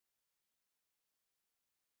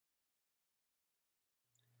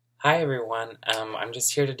Hi everyone, I'm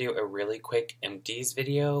just here to do a really quick empties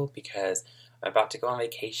video because I'm about to go on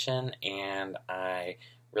vacation and I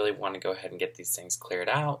really want to go ahead and get these things cleared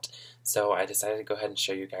out. So I decided to go ahead and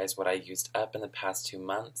show you guys what I used up in the past 2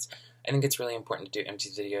 months. I think it's really important to do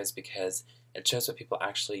empties videos because it shows what people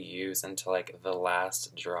actually use until like the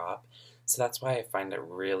last drop. So that's why I find it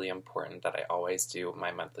really important that I always do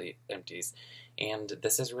my monthly empties. And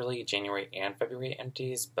this is really January and February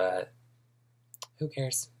empties, but who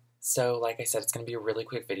cares? So, like I said, it's going to be a really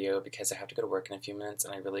quick video because I have to go to work in a few minutes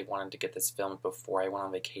and I really wanted to get this filmed before I went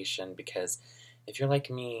on vacation because if you're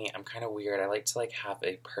like me, I'm kind of weird. I like to have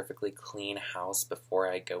a perfectly clean house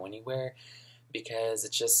before I go anywhere because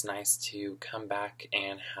it's just nice to come back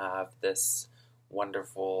and have this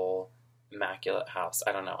wonderful immaculate house.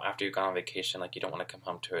 I don't know, after you've gone on vacation, you don't want to come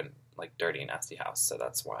home to a dirty, nasty house. So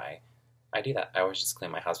that's why I do that. I always just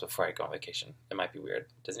clean my house before I go on vacation. It might be weird.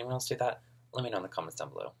 Does anyone else do that? Let me know in the comments down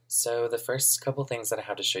below. So the first couple things that I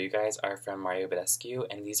have to show you guys are from Mario Badescu,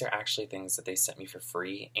 and these are actually things that they sent me for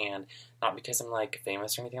free, and not because I'm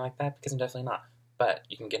famous or anything like that, because I'm definitely not. But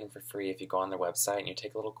you can get them for free if you go on their website and you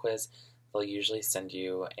take a little quiz. They'll usually send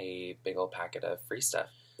you a big old packet of free stuff.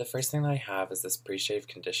 The first thing that I have is this pre-shave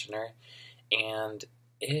conditioner, and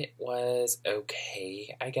it was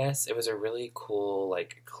okay, I guess. It was a really cool,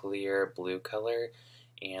 clear blue color,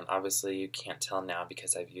 and obviously you can't tell now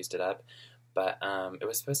because I've used it up. But it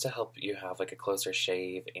was supposed to help you have a closer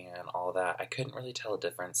shave and all that. I couldn't really tell a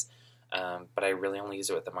difference, but I really only use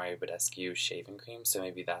it with the Mario Badescu shaving cream, so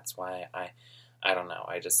maybe that's why I don't know.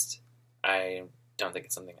 I don't think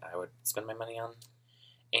it's something I would spend my money on.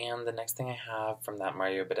 And the next thing I have from that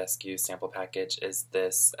Mario Badescu sample package is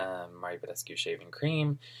this Mario Badescu shaving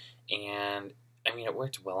cream, and I mean it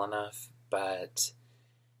worked well enough, but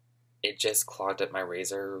it just clogged up my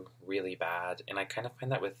razor really bad, and I kind of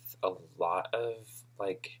find that with a lot of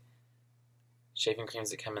shaving creams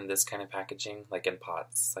that come in this kind of packaging, like in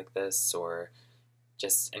pots like this, or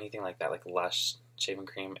just anything like that, like Lush shaving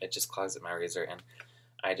cream. It just clogs up my razor, and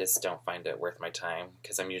I just don't find it worth my time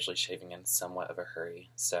because I'm usually shaving in somewhat of a hurry.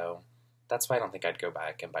 So that's why I don't think I'd go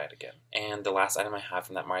back and buy it again. And the last item I have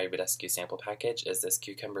from that Mario Badescu sample package is this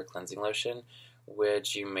cucumber cleansing lotion,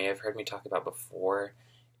 which you may have heard me talk about before.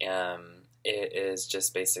 It is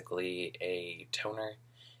just basically a toner,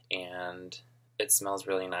 and it smells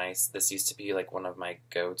really nice. This used to be one of my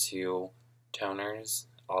go-to toners.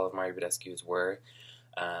 All of Mario Badescu's were,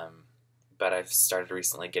 but I've started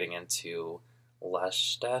recently getting into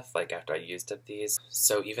Lush stuff, after I used up these.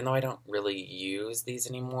 So even though I don't really use these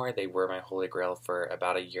anymore, they were my holy grail for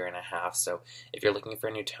about a year and a half. So if you're looking for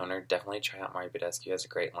a new toner, definitely try out Mario Badescu. It has a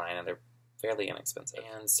great line, and they're fairly inexpensive.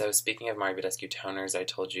 And so speaking of Mario Badescu toners, I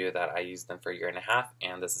told you that I used them for a year and a half,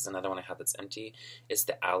 and this is another one I have that's empty. It's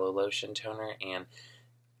the Aloe Lotion toner, and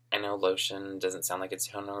I know lotion doesn't sound like it's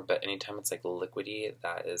a toner, but anytime it's liquidy,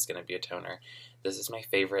 that is going to be a toner. This is my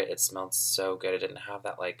favorite. It smelled so good. It didn't have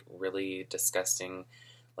that really disgusting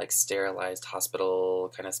sterilized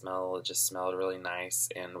hospital kind of smell. It just smelled really nice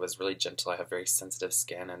and was really gentle. I have very sensitive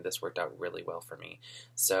skin, and this worked out really well for me.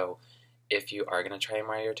 So if you are going to try a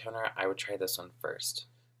Mario toner, I would try this one first.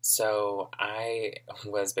 So I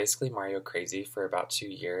was basically Mario crazy for about 2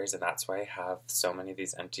 years, and that's why I have so many of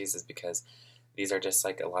these empties, is because these are just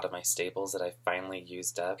a lot of my staples that I finally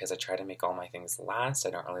used up because I try to make all my things last. I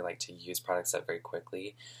don't really like to use products up very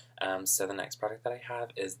quickly. So the next product that I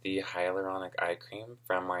have is the Hyaluronic Eye Cream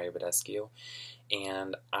from Mario Badescu,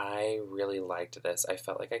 and I really liked this. I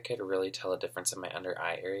felt like I could really tell a difference in my under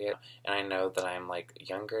eye area, and I know that I'm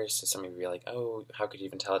younger, so some of you are like, oh, how could you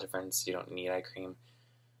even tell a difference? You don't need eye cream.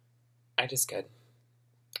 I just could.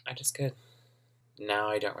 I just could. Now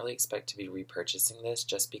I don't really expect to be repurchasing this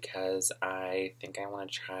just because I think I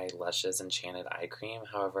want to try Lush's Enchanted Eye Cream.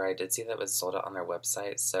 However, I did see that it was sold out on their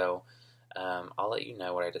website, so I'll let you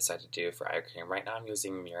know what I decide to do for eye cream. Right now I'm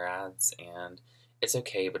using Murads, and it's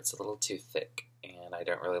okay, but it's a little too thick, and I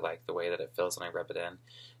don't really like the way that it feels when I rub it in.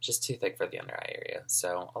 It's just too thick for the under eye area,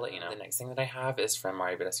 so I'll let you know. The next thing that I have is from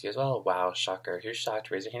Mario Badescu as well. Wow, shocker. Who's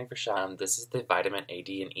shocked? Raise your hand for shock. This is the Vitamin A,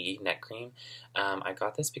 D, and E neck cream. I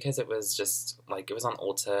got this because it was just, it was on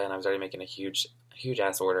Ulta, and I was already making a huge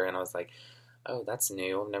ass order, and I was like, oh, that's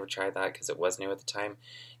new. I've never tried that because it was new at the time.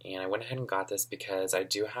 And I went ahead and got this because I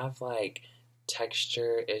do have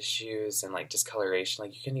texture issues and discoloration.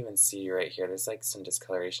 You can even see right here, there's some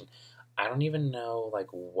discoloration. I don't even know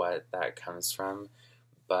what that comes from,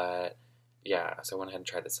 but yeah, so I went ahead and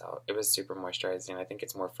tried this out. It was super moisturizing. I think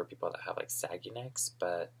it's more for people that have saggy necks,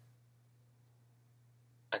 but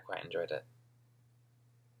I quite enjoyed it.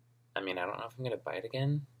 I mean, I don't know if I'm gonna buy it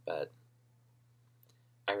again, but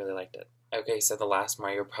I really liked it. Okay, so the last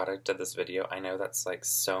Mario product of this video, I know that's like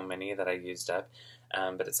so many that I used up,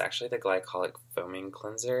 but it's actually the glycolic foaming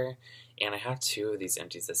cleanser, and I have two of these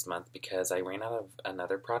empties this month because I ran out of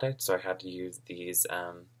another product, so I had to use these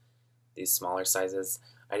smaller sizes.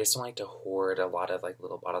 I just don't like to hoard a lot of like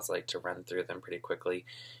little bottles. I like to run through them pretty quickly,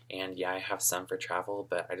 and yeah, I have some for travel,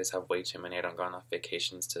 but I just have way too many. I don't go on enough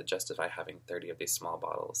vacations to justify having 30 of these small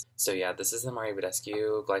bottles. So yeah, this is the Mario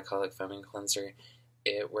Badescu glycolic foaming cleanser.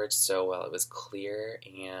 It worked so well. It was clear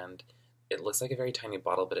and it looks like a very tiny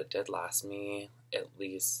bottle, but it did last me at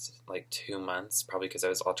least like 2 months, probably because I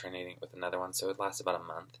was alternating with another one, so it lasted about a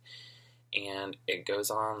month. And it goes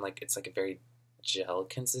on like it's like a very gel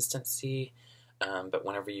consistency, but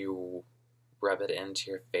whenever you rub it into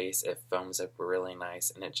your face, it foams up really nice,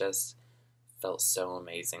 and it just felt so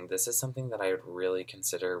amazing. This is something that I would really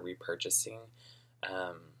consider repurchasing.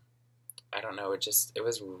 Um, I don't know, it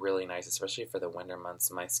was really nice, especially for the winter months.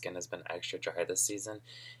 My skin has been extra dry this season,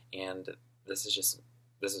 and this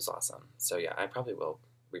is awesome. So yeah, I probably will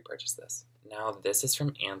repurchase this. Now this is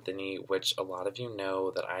from Anthony, which a lot of you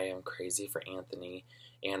know that I am crazy for Anthony,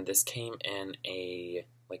 and this came in a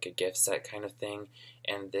like a gift set kind of thing,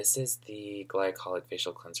 and this is the glycolic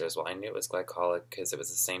facial cleanser as well. I knew it was glycolic because it was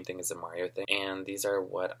the same thing as the Mario thing, and these are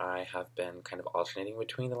what I have been kind of alternating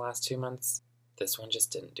between the last 2 months. This one just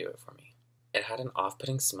didn't do it for me. It had an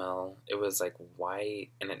off-putting smell. It was like white,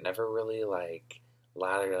 and it never really like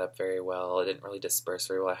lathered up very well. It didn't really disperse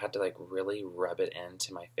very well. I had to like really rub it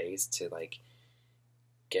into my face to like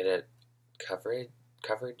get it covered.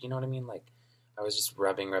 You know what I mean? Like I was just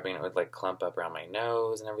rubbing. It would like clump up around my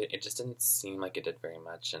nose and everything. It just didn't seem like it did very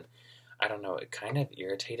much, and I don't know. It kind of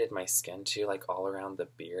irritated my skin too, like all around the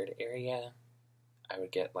beard area. I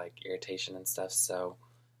would get like irritation and stuff. So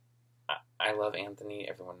I love Anthony.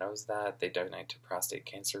 Everyone knows that. They donate to prostate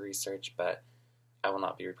cancer research, but I will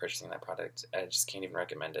not be repurchasing that product. I just can't even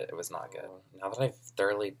recommend it. It was not good. Now that I've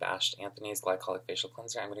thoroughly bashed Anthony's glycolic facial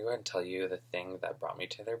cleanser, I'm going to go ahead and tell you the thing that brought me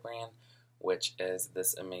to their brand, which is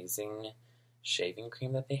this amazing shaving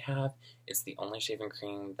cream that they have. It's the only shaving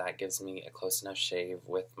cream that gives me a close enough shave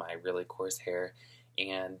with my really coarse hair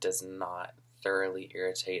and does not thoroughly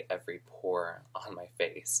irritate every pore on my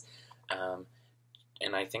face.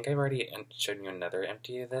 And I think I've already shown you another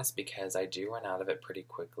empty of this because I do run out of it pretty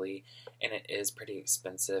quickly, and it is pretty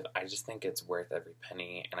expensive. I just think it's worth every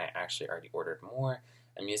penny, and I actually already ordered more.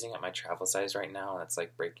 I'm using up my travel size right now, and it's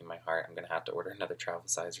like breaking my heart. I'm going to have to order another travel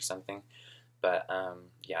size or something. But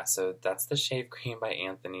yeah, so that's the shave cream by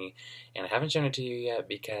Anthony, and I haven't shown it to you yet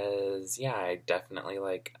because, yeah, I definitely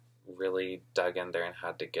like really dug in there and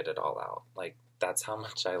had to get it all out. Like, that's how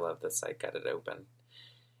much I love this. I cut it open.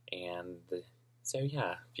 And so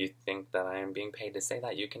yeah, if you think that I am being paid to say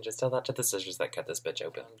that, you can just tell that to the scissors that cut this bitch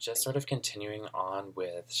open. Just sort of continuing on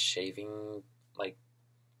with shaving like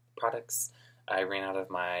products. I ran out of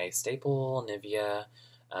my staple Nivea.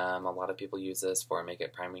 A lot of people use this for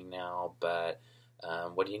makeup priming now, but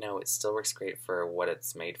what do you know? It still works great for what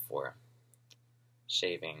it's made for.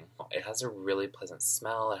 Shaving. It has a really pleasant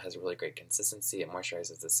smell. It has a really great consistency. It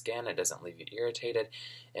moisturizes the skin. It doesn't leave you irritated.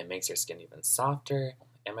 It makes your skin even softer.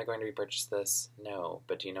 Am I going to repurchase this? No.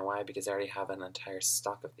 But do you know why? Because I already have an entire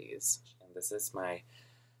stock of these. And this is my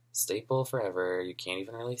staple forever. You can't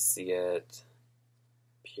even really see it.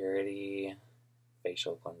 Purity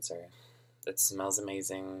facial cleanser. It smells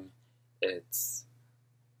amazing. It's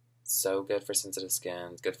so good for sensitive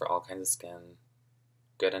skin. Good for all kinds of skin.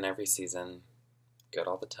 Good in every season. Good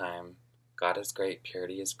all the time. God is great.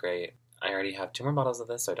 Purity is great. I already have 2 more bottles of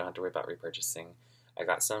this, so I don't have to worry about repurchasing. I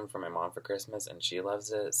got some for my mom for Christmas, and she loves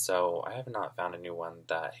it, so I have not found a new one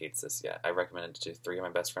that hates this yet. I recommended it to 3 of my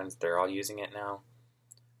best friends. They're all using it now.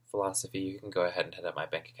 Philosophy, you can go ahead and hit up my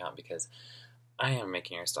bank account because I am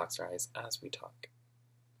making our stocks rise as we talk.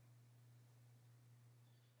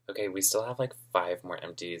 Okay, we still have like 5 more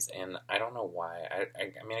empties, and I don't know why.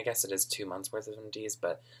 I mean, I guess it is 2 months worth of empties,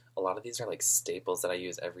 but a lot of these are like staples that I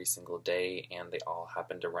use every single day, and they all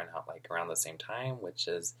happen to run out like around the same time, which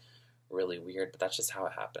is really weird, but that's just how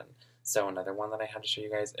it happened. So another one that I had to show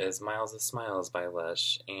you guys is Miles of Smiles by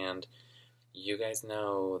Lush, and you guys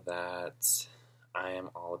know that I am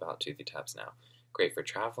all about toothy taps now. Great for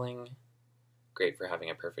traveling, great for having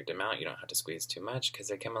a perfect amount. You don't have to squeeze too much because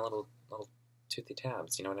they come in little toothy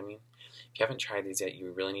tabs, you know what I mean? If you haven't tried these yet,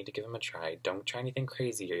 you really need to give them a try. Don't try anything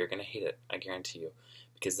crazy or you're going to hate it, I guarantee you.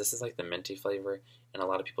 Because this is like the minty flavor, and a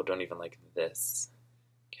lot of people don't even like this,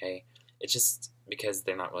 okay? It's just because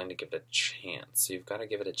they're not willing to give it a chance. So you've got to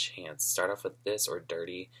give it a chance. Start off with this or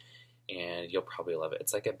Dirty, and you'll probably love it.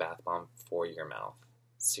 It's like a bath bomb for your mouth.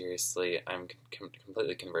 Seriously, I'm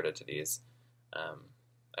completely converted to these.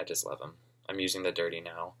 I just love them. I'm using the Dirty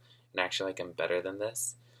now, and I actually like them better than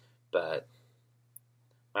this, but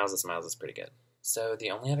Miles of Smiles is pretty good. So the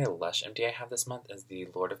only other Lush empty I have this month is the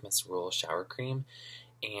Lord of Misrule Shower Cream,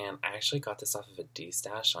 and I actually got this off of a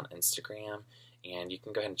D-Stash on Instagram, and you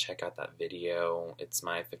can go ahead and check out that video. It's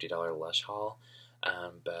my $50 Lush haul,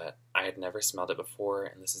 but I had never smelled it before,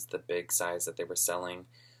 and this is the big size that they were selling,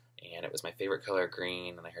 and it was my favorite color,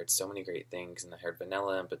 green, and I heard so many great things, and I heard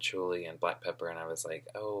vanilla and patchouli and black pepper, and I was like,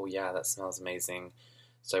 oh yeah, that smells amazing.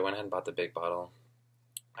 So I went ahead and bought the big bottle.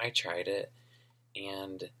 I tried it,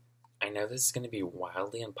 and I know this is going to be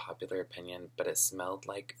wildly unpopular opinion, but it smelled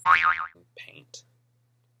like paint.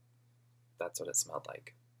 That's what it smelled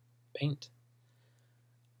like. Paint.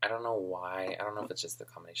 I don't know why. I don't know if it's just the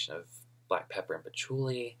combination of black pepper and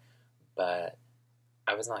patchouli, but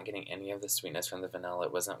I was not getting any of the sweetness from the vanilla.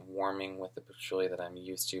 It wasn't warming with the patchouli that I'm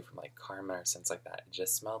used to from like Karma or scents like that. It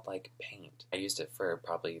just smelled like paint. I used it for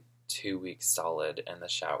probably 2 weeks solid in the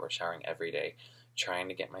shower, showering every day, trying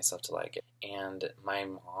to get myself to like it. And my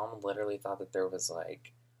mom literally thought that there was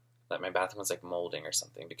like, that my bathroom was like molding or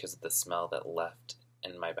something because of the smell that left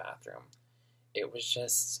in my bathroom. It was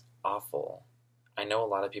just awful. I know a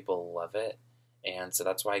lot of people love it, and so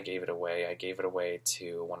that's why I gave it away. I gave it away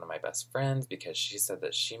to one of my best friends because she said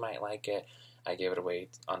that she might like it. I gave it away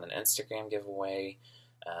on an Instagram giveaway.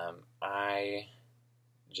 I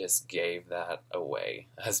just gave that away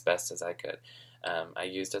as best as I could. I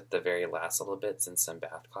used it the very last little bits in some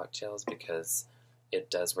bath cocktails because it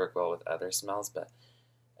does work well with other smells, but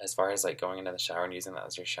as far as like going into the shower and using that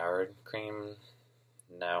as your shower cream,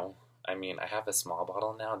 no. I mean, I have a small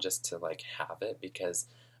bottle now just to like have it because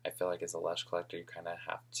I feel like as a Lush collector you kind of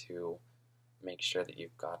have to make sure that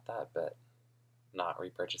you've got that, but not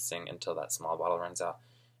repurchasing until that small bottle runs out.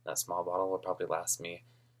 And that small bottle will probably last me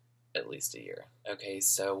at least a year. Okay,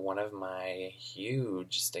 so one of my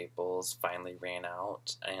huge staples finally ran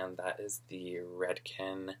out, and that is the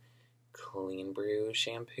Redken Clean Brew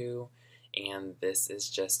shampoo. And this is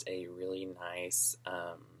just a really nice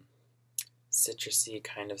citrusy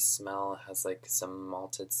kind of smell. It has like some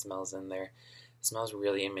malted smells in there. It smells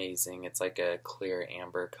really amazing. It's like a clear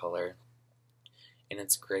amber color. And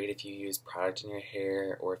it's great if you use product in your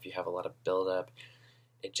hair or if you have a lot of buildup.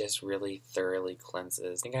 It just really thoroughly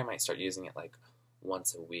cleanses. I think I might start using it like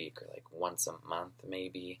once a week or like once a month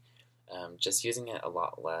maybe. Just using it a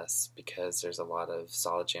lot less because there's a lot of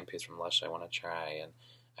solid shampoos from Lush I want to try, and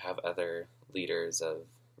I have other liters of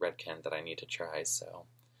Redken that I need to try, so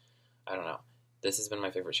I don't know. This has been my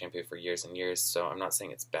favorite shampoo for years and years, so I'm not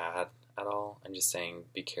saying it's bad at all. I'm just saying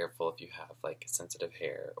be careful if you have like sensitive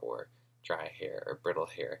hair or dry hair or brittle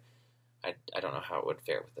hair. I don't know how it would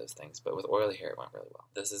fare with those things, but with oily hair it went really well.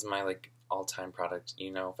 This is my like all-time product.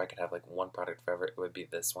 You know, if I could have like one product forever, it would be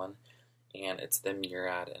this one, and it's the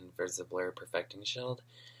Murad Invisiblur Perfecting Shield.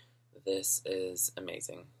 This is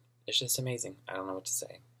amazing. It's just amazing. I don't know what to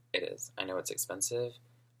say. It is. I know it's expensive,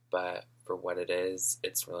 but for what it is,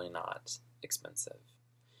 it's really not expensive.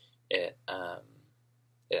 It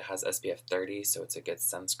has SPF 30, so it's a good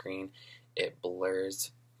sunscreen. It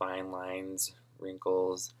blurs fine lines,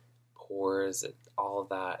 wrinkles, pores, all of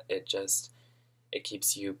that. It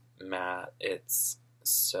keeps you matte. It's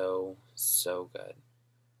so good.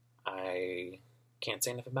 I can't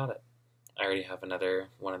say enough about it. I already have another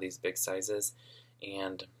one of these big sizes,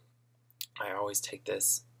 and I always take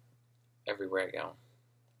this everywhere I go.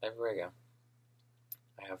 Everywhere I go,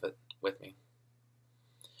 I have it with me.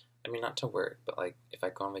 I mean, not to work, but like if I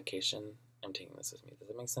go on vacation, I'm taking this with me. Does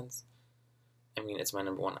that make sense? I mean, it's my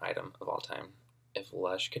number one item of all time. If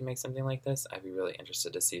Lush could make something like this, I'd be really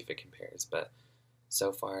interested to see if it compares, but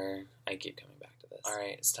so far, I keep coming back to this.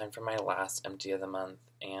 Alright, it's time for my last empty of the month,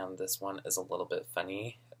 and this one is a little bit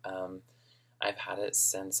funny. I've had it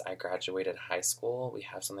since I graduated high school. We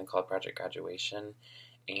have something called Project Graduation,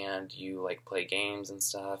 and you like play games and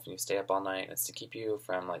stuff, and you stay up all night, and it's to keep you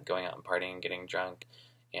from like going out and partying and getting drunk.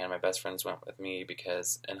 And my best friends went with me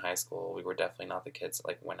because in high school we were definitely not the kids that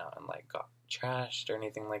like went out and like got trashed or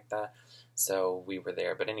anything like that, so we were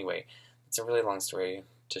there. But anyway, it's a really long story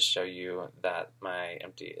to show you that my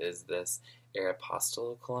empty is this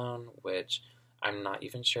Aeropostale cologne, which I'm not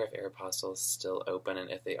even sure if Aeropostale is still open, and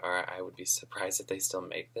if they are, I would be surprised if they still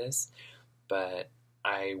make this. But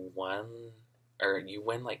I won, or you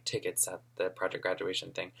win like tickets at the Project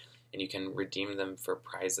Graduation thing, and you can redeem them for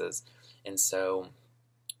prizes. And so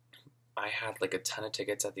I had like a ton of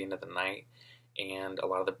tickets at the end of the night, and a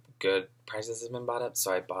lot of the good prizes have been bought up,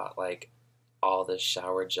 so I bought like all this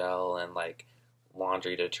shower gel and like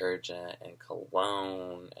laundry detergent and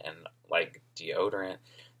cologne and like deodorant,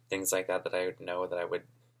 things like that that I would know that I would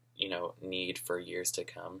need for years to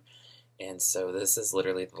come. And so this is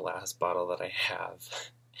literally the last bottle that I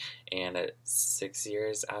have. And it's 6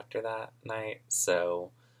 years after that night.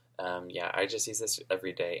 So yeah, I just use this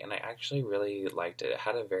every day, and I actually really liked it. It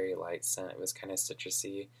had a very light scent. It was kind of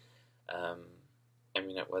citrusy. Um, I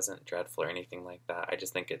mean, it wasn't dreadful or anything like that. I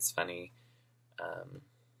just think it's funny um,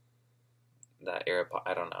 that Aeropostale.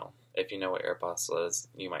 I don't know. If you know what Aeropostale is,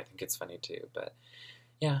 you might think it's funny too. But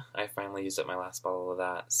yeah, I finally used up my last bottle of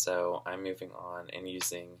that, so I'm moving on and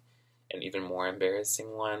using an even more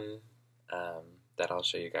embarrassing one um, that I'll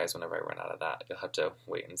show you guys whenever I run out of that. You'll have to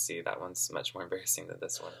wait and see. That one's much more embarrassing than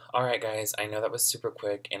this one. Alright guys, I know that was super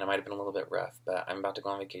quick and it might have been a little bit rough, but I'm about to go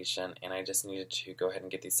on vacation and I just needed to go ahead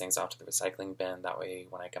and get these things off to the recycling bin. That way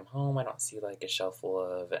when I come home I don't see like a shelf full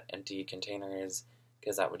of empty containers,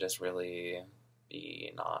 because that would just really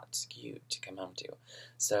be not cute to come home to.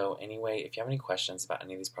 So anyway, if you have any questions about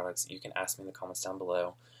any of these products, you can ask me in the comments down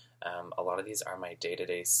below. A lot of these are my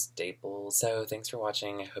day-to-day staples. So thanks for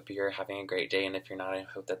watching. I hope you're having a great day, and if you're not, I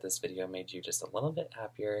hope that this video made you just a little bit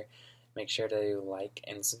happier. Make sure to like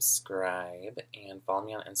and subscribe, and follow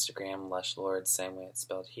me on Instagram, LushLord, same way it's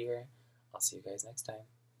spelled here. I'll see you guys next time.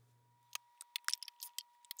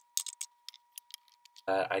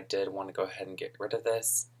 I did want to go ahead and get rid of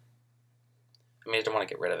this. I mean, I didn't want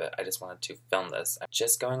to get rid of it. I just wanted to film this.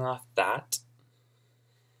 Just going off that,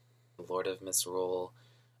 Lord of Misrule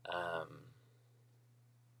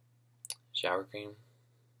shower cream.